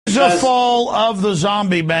Is a fall of the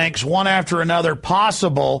zombie banks, one after another,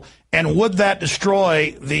 possible, and would that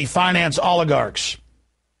destroy the finance oligarchs?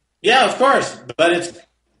 Yeah, of course, but it's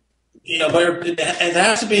but it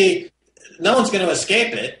has to be. No one's going to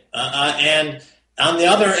escape it, and on the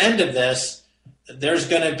other end of this, there's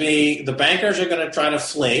going to be the bankers are going to try to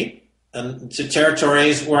flee to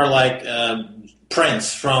territories where, like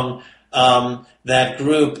Prince from that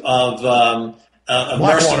group of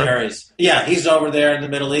mercenaries. Yeah, he's over there in the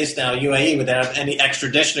Middle East now, UAE, without any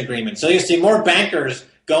extradition agreement. So you see more bankers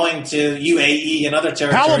going to UAE and other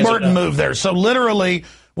territories. Halliburton moved there. So literally,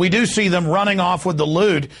 we do see them running off with the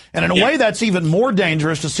loot. And in a way, that's even more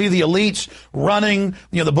dangerous to see the elites running,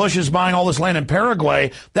 the Bushes buying all this land in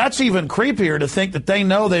Paraguay. That's even creepier to think that they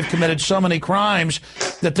know they've committed so many crimes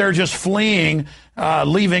that they're just fleeing,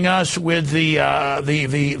 leaving us with the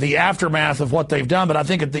aftermath of what they've done. But I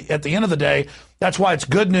think at the end of the day, that's why it's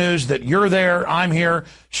good news that you're there, I'm here,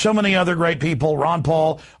 so many other great people, Ron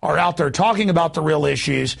Paul, are out there talking about the real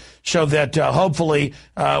issues so that hopefully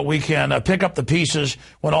we can pick up the pieces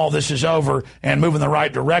when all this is over and move in the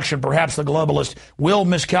right direction. Perhaps the globalists will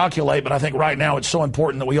miscalculate, but I think right now it's so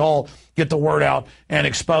important that we all get the word out and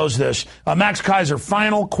expose this. Max Keiser,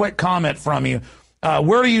 final quick comment from you.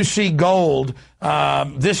 Where do you see gold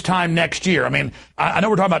this time next year? I mean, I know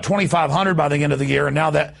we're talking about 2,500 by the end of the year, and now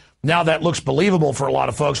that looks believable for a lot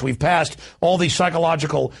of folks. We've passed all these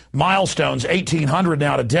psychological milestones, 1,800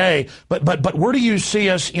 now today. But where do you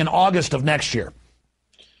see us in August of next year?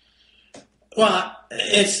 Well,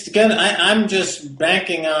 it's gonna. I'm just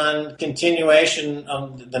banking on continuation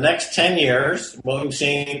of the next 10 years, what we've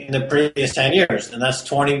seen in the previous 10 years, and that's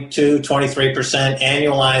 22, 23%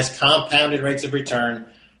 annualized compounded rates of return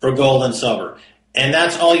for gold and silver, and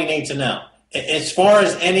that's all you need to know. As far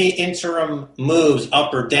as any interim moves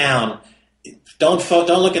up or down, don't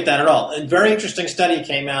look at that at all. A very interesting study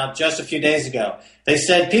came out just a few days ago. They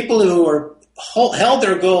said people who held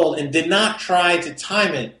their gold and did not try to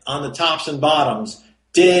time it on the tops and bottoms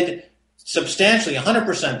did substantially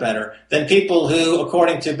 100% better than people who,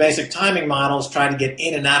 according to basic timing models, try to get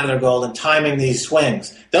in and out of their gold and timing these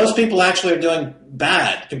swings. Those people actually are doing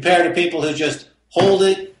bad compared to people who just hold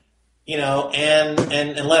it, and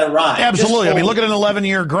let it ride. Absolutely. I mean, look at an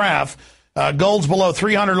 11-year graph. Gold's below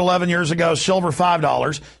 300 11 years ago, silver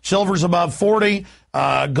 $5. Silver's above 40.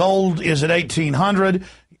 Gold is at 1,800.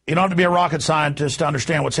 You don't have to be a rocket scientist to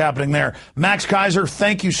understand what's happening there. Max Keiser,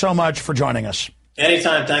 thank you so much for joining us.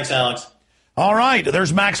 Anytime. Thanks, Alex. All right.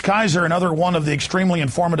 There's Max Keiser, another one of the extremely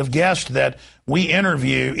informative guests that we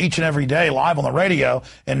interview each and every day live on the radio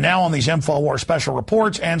and now on these Infowars special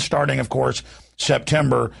reports, and starting, of course,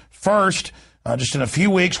 September 1st. Just in a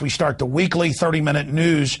few weeks, we start the weekly 30-minute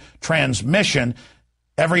news transmission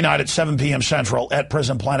every night at 7 p.m. Central at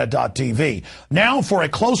pacman.pt.vu. Now for a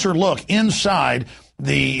closer look inside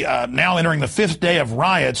the now entering the 5th day of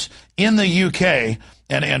riots in the UK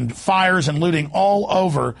and fires and looting all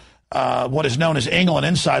over what is known as England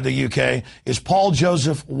inside the UK is Paul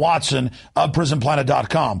Joseph Watson of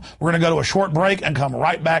prisonplanet.com. We're going to go to a short break and come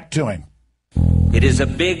right back to him. It is a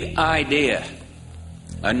big idea,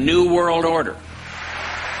 a new world order.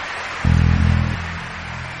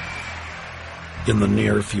 In the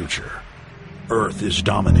near future, Earth is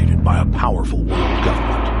dominated by a powerful world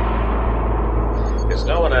government. It's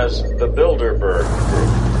known as the Bilderberg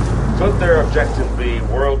Group. Could their objective be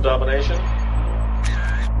world domination?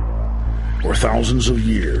 For thousands of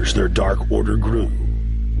years, their dark order grew.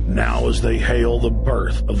 Now, as they hail the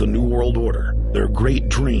birth of the New World Order, their great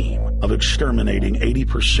dream of exterminating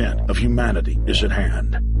 80% of humanity is at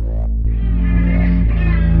hand.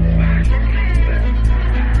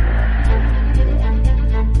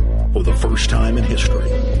 For the first time in history,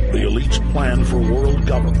 the elite's plan for world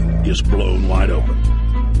government is blown wide open.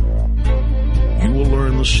 You will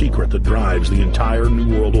learn the secret that drives the entire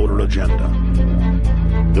New World Order agenda.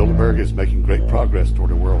 Bilderberg is making great progress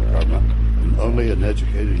toward a world government, and only an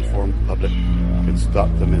educated, informed public can stop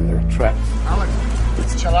them in their tracks. Alex,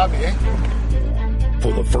 it's Chalabi, eh?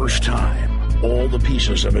 For the first time, all the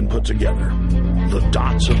pieces have been put together. The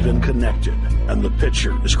dots have been connected, and the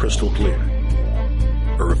picture is crystal clear.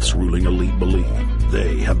 Earth's ruling elite believe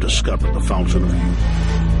they have discovered the fountain of youth.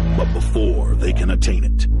 But before they can attain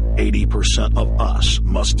it, 80% of us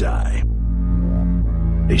must die.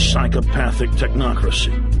 A psychopathic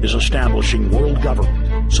technocracy is establishing world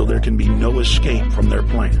government so there can be no escape from their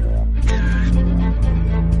plan.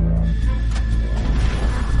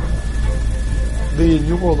 The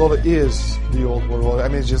New World Order is the old world order. I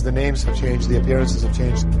mean, it's just the names have changed, the appearances have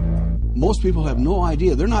changed. Most people have no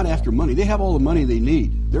idea. They're not after money. They have all the money they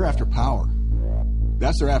need. They're after power.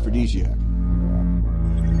 That's their aphrodisiac.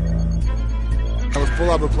 pull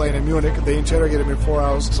up a plane in Munich. They interrogate him in 4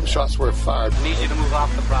 hours. Some shots were fired. I need you to move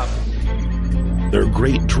off the property. Their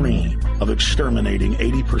great dream of exterminating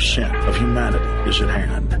 80% of humanity is at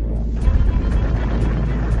hand.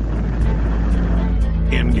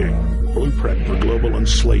 Endgame, blueprint for global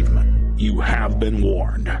enslavement. You have been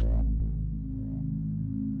warned.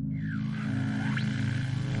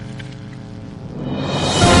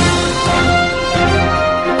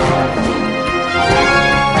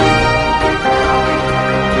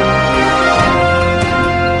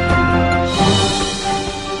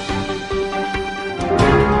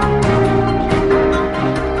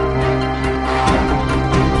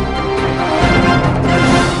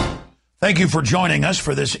 Thank you for joining us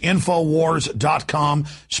for this Infowars.com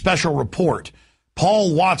special report.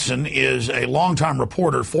 Paul Watson is a longtime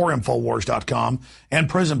reporter for Infowars.com and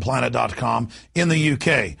PrisonPlanet.com in the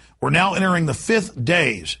UK. We're now entering the 5th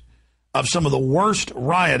days of some of the worst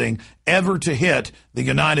rioting ever to hit the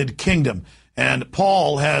United Kingdom. And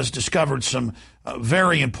Paul has discovered some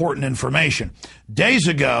very important information. Days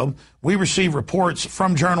ago, we received reports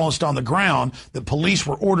from journalists on the ground that police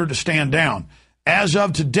were ordered to stand down. As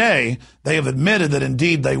of today, they have admitted that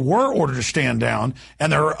indeed they were ordered to stand down,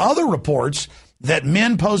 and there are other reports that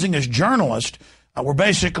men posing as journalists were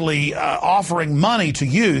basically offering money to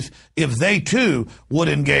youth if they too would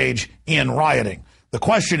engage in rioting. The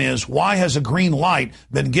question is, why has a green light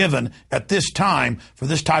been given at this time for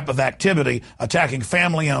this type of activity, attacking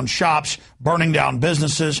family-owned shops, burning down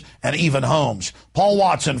businesses, and even homes? Paul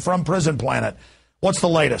Watson from Prison Planet, what's the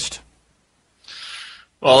latest?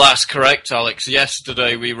 Well, that's correct, Alex.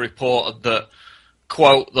 Yesterday we reported that,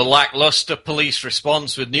 quote, the lackluster police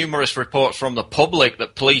response with numerous reports from the public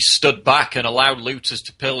that police stood back and allowed looters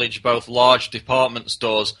to pillage both large department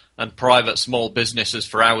stores and private small businesses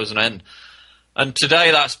for hours on end. And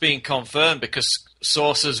today that's being confirmed because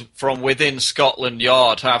sources from within Scotland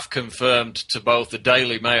Yard have confirmed to both the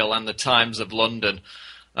Daily Mail and the Times of London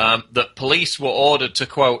that police were ordered to,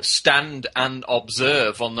 quote, stand and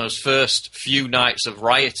observe on those first few nights of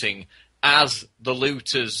rioting as the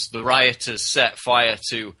looters, the rioters, set fire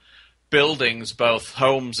to buildings, both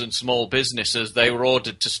homes and small businesses. They were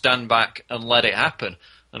ordered to stand back and let it happen.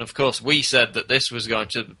 And, of course, we said that this was going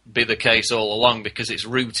to be the case all along because it's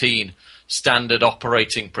routine, standard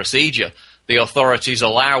operating procedure. The authorities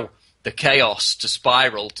allow the chaos to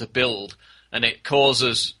spiral, to build, and it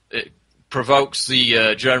provokes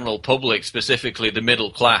the general public, specifically the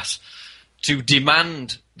middle class, to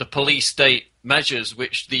demand the police state measures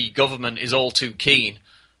which the government is all too keen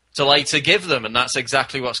to later give them. And that's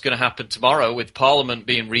exactly what's going to happen tomorrow with Parliament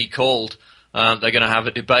being recalled. They're going to have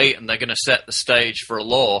a debate and they're going to set the stage for a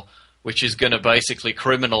law which is going to basically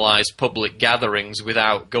criminalise public gatherings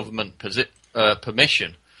without government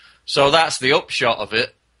permission. So that's the upshot of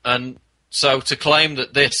it. And so to claim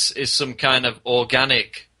that this is some kind of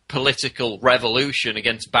organic political revolution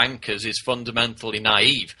against bankers is fundamentally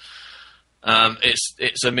naive.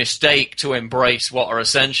 It's a mistake to embrace what are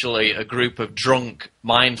essentially a group of drunk,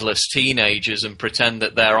 mindless teenagers and pretend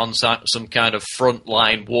that they're on some kind of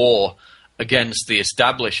frontline war against the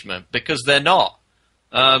establishment, because they're not.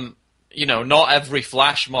 Not every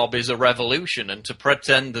flash mob is a revolution, and to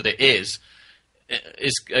pretend that it is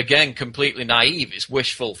again completely naive. It's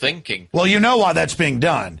wishful thinking. Well, you know why that's being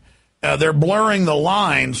done. They're blurring the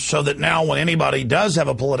lines so that now when anybody does have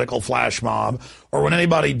a political flash mob, or when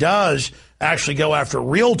anybody does actually go after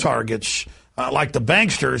real targets like the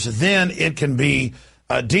banksters, then it can be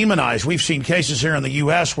demonized. We've seen cases here in the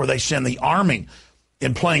U.S. where they send the army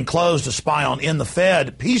in plain clothes to spy on in the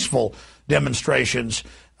Fed peaceful demonstrations.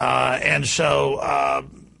 And so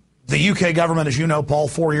the UK government, as you know, Paul,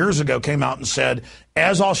 4 years ago came out and said,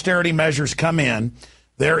 as austerity measures come in,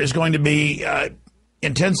 there is going to be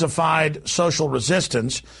intensified social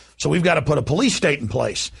resistance, so we've got to put a police state in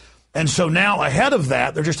place. And so now ahead of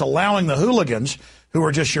that, they're just allowing the hooligans, who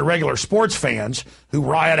are just your regular sports fans, who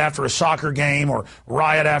riot after a soccer game or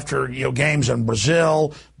riot after games in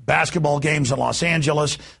Brazil, basketball games in Los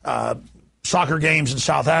Angeles, soccer games in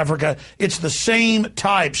South Africa. It's the same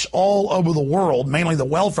types all over the world, mainly the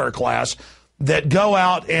welfare class, that go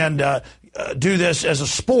out and do this as a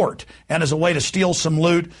sport and as a way to steal some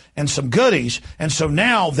loot and some goodies. And so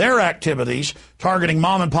now their activities targeting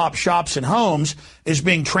mom and pop shops and homes is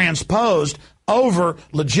being transposed over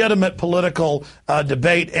legitimate political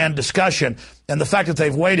debate and discussion. And the fact that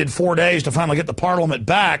they've waited 4 days to finally get the Parliament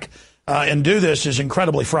back and do this is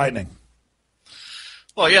incredibly frightening.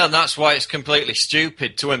 Well, yeah, and that's why it's completely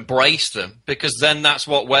stupid to embrace them, because then that's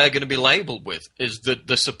what we're going to be labelled with, is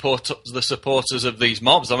the supporters of these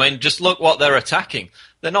mobs. I mean, just look what they're attacking.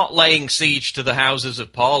 They're not laying siege to the Houses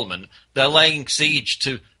of Parliament. They're laying siege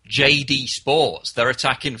to JD Sports. They're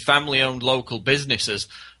attacking family-owned local businesses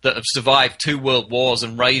that have survived 2 world wars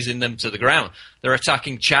and razing them to the ground. They're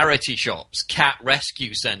attacking charity shops, cat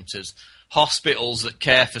rescue centres, hospitals that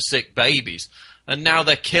care for sick babies. And now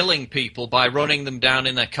they're killing people by running them down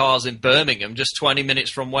in their cars in Birmingham, just 20 minutes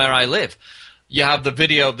from where I live. You have the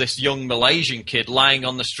video of this young Malaysian kid lying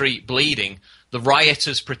on the street bleeding. The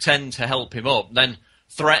rioters pretend to help him up, then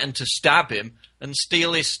threaten to stab him and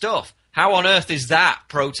steal his stuff. How on earth is that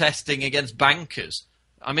protesting against bankers?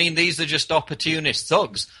 I mean, these are just opportunist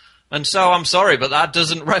thugs. And so I'm sorry, but that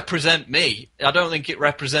doesn't represent me. I don't think it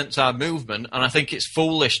represents our movement, and I think it's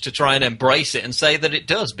foolish to try and embrace it and say that it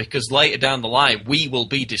does, because later down the line we will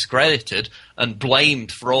be discredited and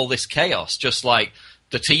blamed for all this chaos, just like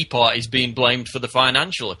the Tea Party's being blamed for the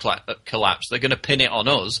financial collapse. They're going to pin it on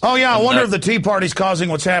us. Oh, yeah, I wonder if the Tea Party's causing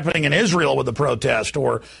what's happening in Israel with the protest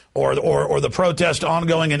or the protest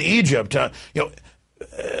ongoing in Egypt.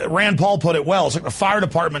 Rand Paul put it well. It's like the fire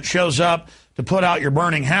department shows up to put out your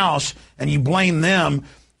burning house, and you blame them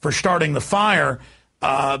for starting the fire.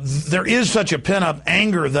 There is such a pent-up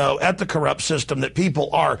anger, though, at the corrupt system that people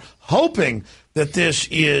are hoping that this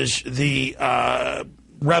is the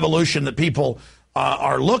revolution that people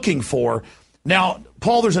are looking for. Now,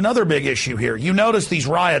 Paul, there's another big issue here. You notice these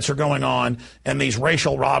riots are going on and these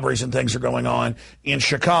racial robberies and things are going on in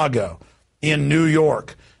Chicago, in New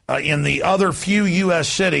York, in the other few U.S.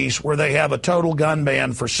 cities where they have a total gun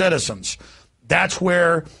ban for citizens. That's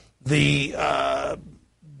where the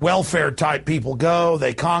welfare-type people go.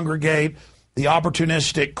 They congregate. The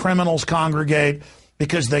opportunistic criminals congregate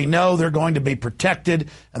because they know they're going to be protected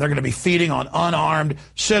and they're going to be feeding on unarmed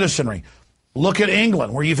citizenry. Look at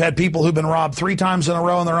England, where you've had people who've been robbed 3 times in a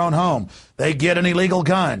row in their own home. They get an illegal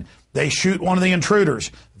gun. They shoot one of the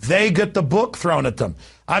intruders. They get the book thrown at them.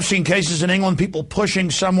 I've seen cases in England, people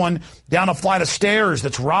pushing someone down a flight of stairs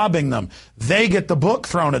that's robbing them. They get the book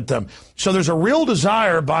thrown at them. So there's a real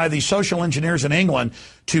desire by the social engineers in England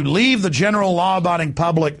to leave the general law-abiding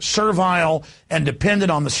public servile and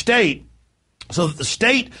dependent on the state, so that the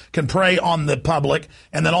state can prey on the public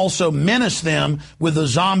and then also menace them with the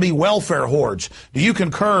zombie welfare hordes. Do you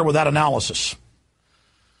concur with that analysis?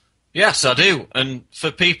 Yes, I do. And for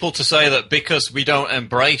people to say that because we don't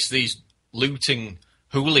embrace these looting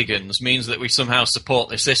hooligans means that we somehow support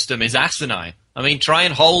the system is asinine. I mean, try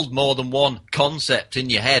and hold more than one concept in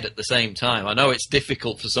your head at the same time. I know it's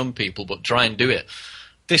difficult for some people, but try and do it.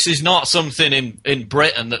 This is not something in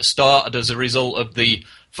Britain that started as a result of the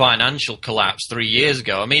financial collapse 3 years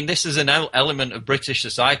ago. I mean, this is an element of British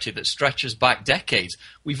society that stretches back decades.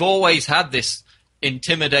 We've always had this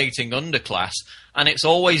intimidating underclass, and it's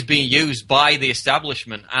always been used by the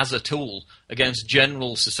establishment as a tool against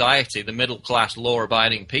general society, the middle-class,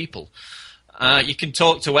 law-abiding people. You can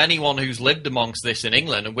talk to anyone who's lived amongst this in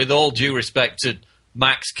England, and with all due respect to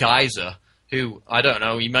Max Keiser, who, I don't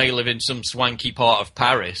know, he may live in some swanky part of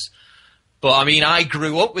Paris, but I mean,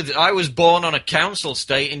 I was born on a council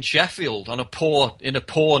estate in Sheffield, in a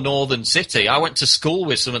poor northern city. I went to school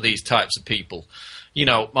with some of these types of people. You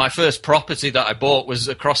know, my first property that I bought was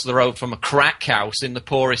across the road from a crack house in the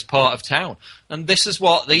poorest part of town. And this is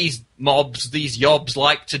what these mobs, these yobs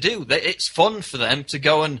like to do. It's fun for them to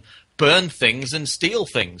go and burn things and steal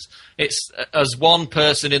things. It's, as one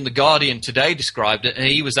person in The Guardian today described it, and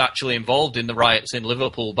he was actually involved in the riots in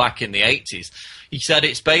Liverpool back in the 80s, he said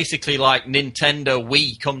it's basically like Nintendo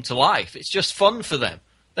Wii come to life. It's just fun for them.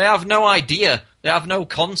 They have no idea. They have no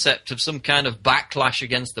concept of some kind of backlash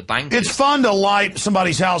against the bankers. It's fun to light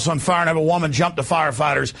somebody's house on fire and have a woman jump to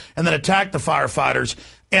firefighters and then attack the firefighters.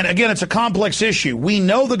 And again, it's a complex issue. We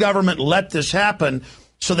know the government let this happen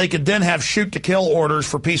so they could then have shoot-to-kill orders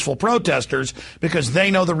for peaceful protesters because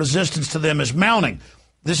they know the resistance to them is mounting.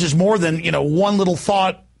 This is more than, one little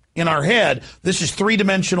thought in our head. This is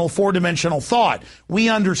 3-dimensional, 4-dimensional thought. We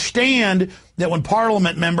understand that when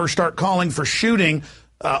Parliament members start calling for shooting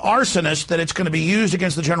arsonists, that it's going to be used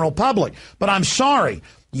against the general public. But I'm sorry.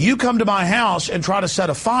 You come to my house and try to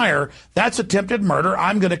set a fire, that's attempted murder.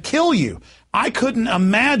 I'm going to kill you. I couldn't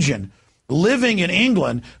imagine living in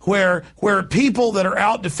England where people that are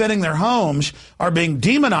out defending their homes are being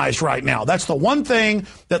demonized right now. That's the one thing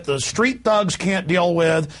that the street thugs can't deal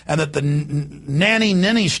with and that the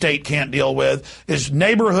nanny-ninny state can't deal with is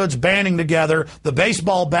neighborhoods banding together, the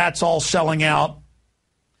baseball bats all selling out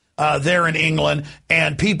there in England,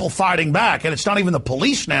 and people fighting back. And it's not even the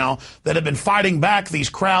police now that have been fighting back these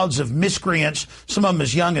crowds of miscreants, some of them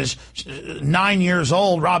as young as 9 years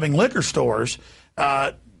old, robbing liquor stores.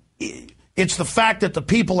 It's the fact that the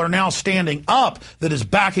people are now standing up that is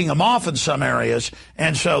backing them off in some areas.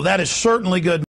 And so that is certainly good.